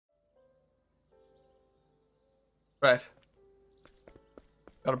Right.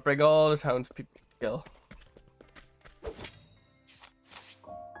 Gotta bring all the townspeople to kill.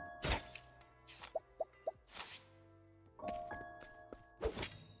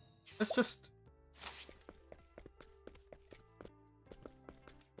 Let's just...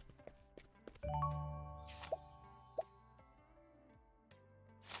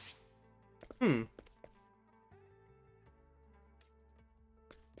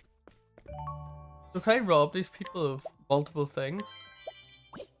 So can I rob these people of multiple things?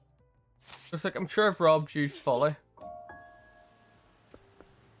 Just like, I'm sure I've robbed you fully.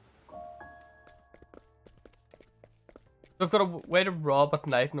 So I've got a way to rob at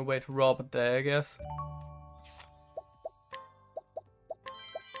night and a way to rob at day, I guess.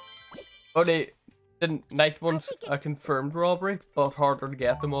 Only the night ones a confirmed robbery, but harder to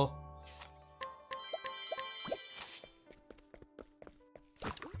get them all.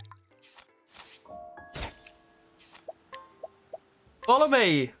 Follow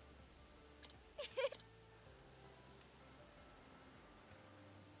me!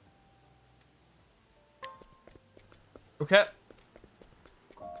 Okay.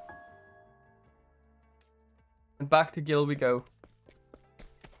 And back to Gil we go.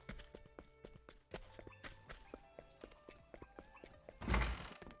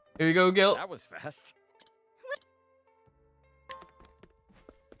 Here you go, Gil. That was fast.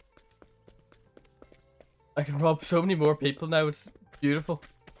 I can rob so many more people now, it's beautiful.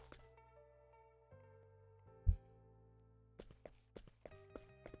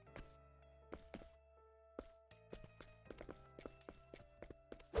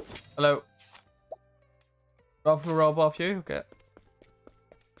 Hello. Rob to rob off you? Okay.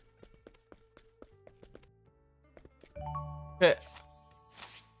 Okay.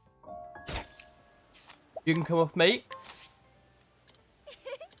 You can come off me.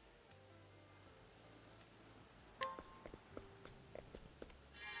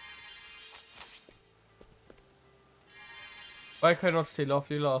 Why could I not steal off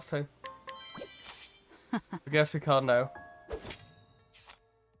you last time? I guess we can now.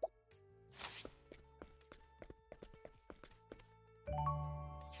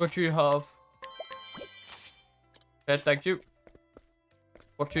 What do you have? Okay, thank you.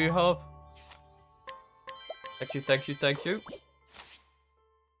 What do you have? Thank you, thank you, thank you.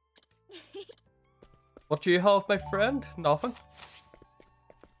 What do you have, my friend? Nothing.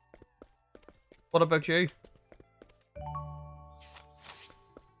 What about you?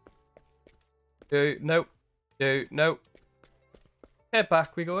 No. No. Okay,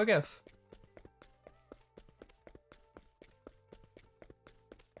 back we go, I guess.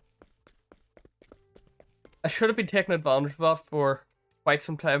 I should have been taking advantage of that for quite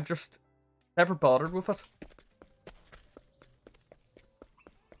some time, just never bothered with it.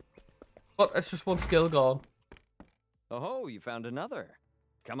 But it's just one skill gone. Oh, you found another.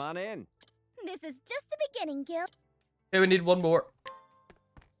 Come on in. This is just the beginning, Gil. Okay, we need one more.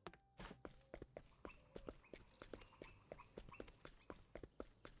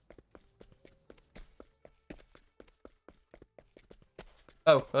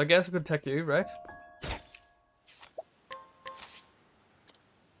 Oh, I guess I could take you, right?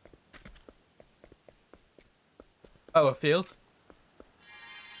 Oh, a field?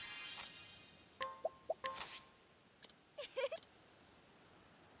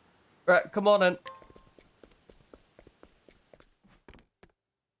 Right, come on in.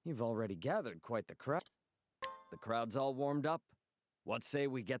 You've already gathered quite the crowd. The crowd's all warmed up. What say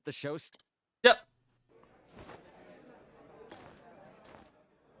we get the show started? Yep.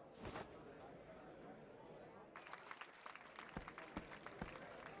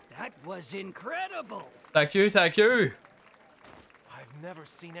 That was incredible! Thank you, thank you. I've never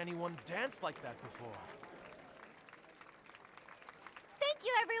seen anyone dance like that before. Thank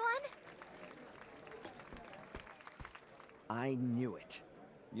you, everyone. I knew it.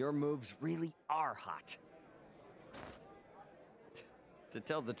 Your moves really are hot. To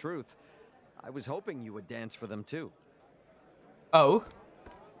tell the truth, I was hoping you would dance for them too. Oh.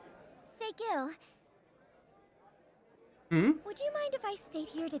 Say, Gil. Would you mind if I stayed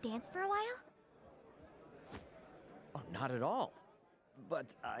here to dance for a while? Oh, not at all. But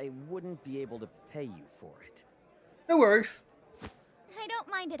I wouldn't be able to pay you for it. No worries. I don't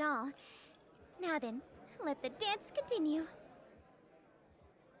mind at all. Now then, let the dance continue.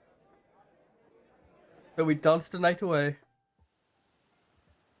 So we danced the night away.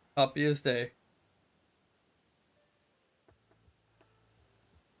 Happiest day.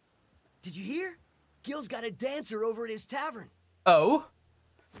 Did you hear? Gil's got a dancer over at his tavern. Oh?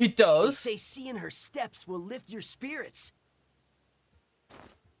 He They does? say seeing her steps will lift your spirits.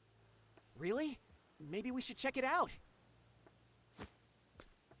 Really? Maybe we should check it out.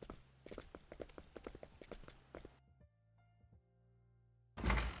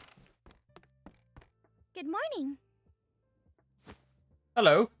 Good morning.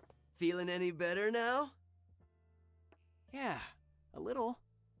 Hello. Feeling any better now? Yeah, a little.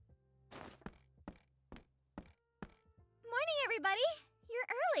 Morning, everybody. You're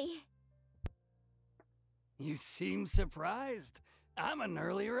early. You seem surprised. I'm an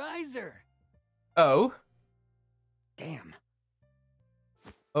early riser. Oh. Damn.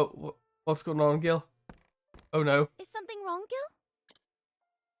 Oh, what's going on, Gil? Oh no. Is something wrong, Gil?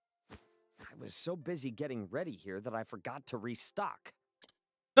 I was so busy getting ready here that I forgot to restock.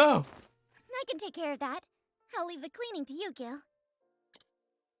 No. I can take care of that. I'll leave the cleaning to you, Gil.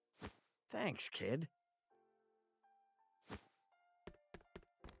 Thanks, kid.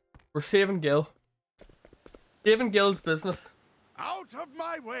 We're saving Gil. Saving Gil's business. Out of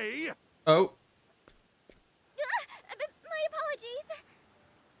my way! Oh. My apologies.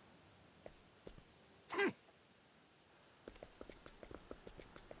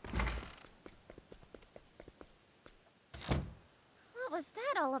 What was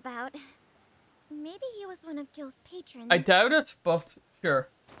that all about? Maybe he was one of Gil's patrons. I doubt it, but sure.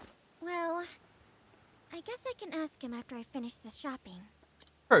 Well, I guess I can ask him after I finish the shopping.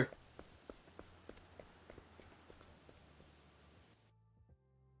 True.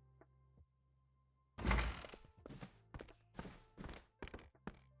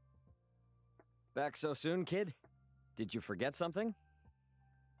 Back so soon, kid? Did you forget something?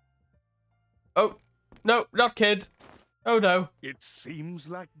 Oh. No, not kid. Oh no. It seems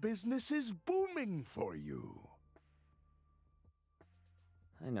like business is booming for you.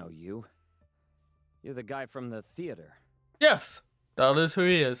 I know you. You're the guy from the theater. Yes. That is who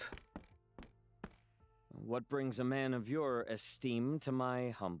he is. What brings a man of your esteem to my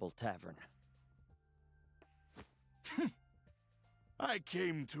humble tavern? I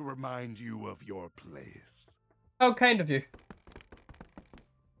came to remind you of your place. How kind of you.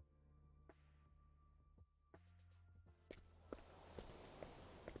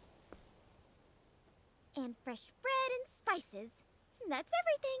 And fresh bread and spices. That's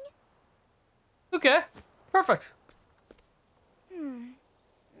everything. Okay. Perfect.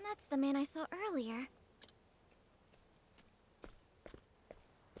 That's the man I saw earlier.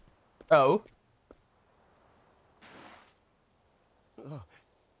 Oh. Oh,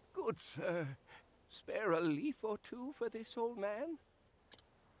 good sir. Spare a leaf or two for this old man?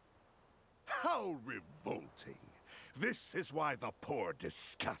 How revolting. This is why the poor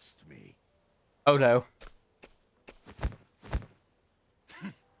disgust me. Oh no.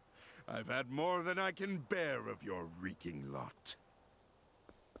 I've had more than I can bear of your reeking lot.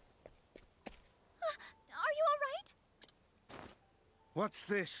 Are you all right? What's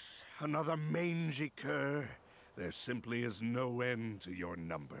this? Another mangy cur? There simply is no end to your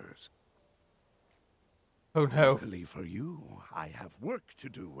numbers. Oh no. Luckily for you, I have work to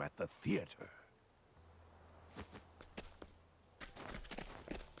do at the theater.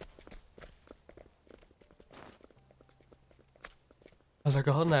 Oh, they're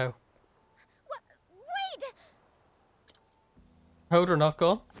gone now. What? Wait! Oh, they're not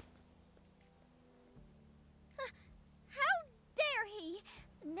gone? How dare he?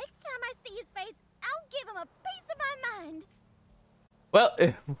 Next time I see his face, I'll give him a piece of my mind. Well,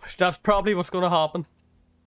 that's probably what's going to happen.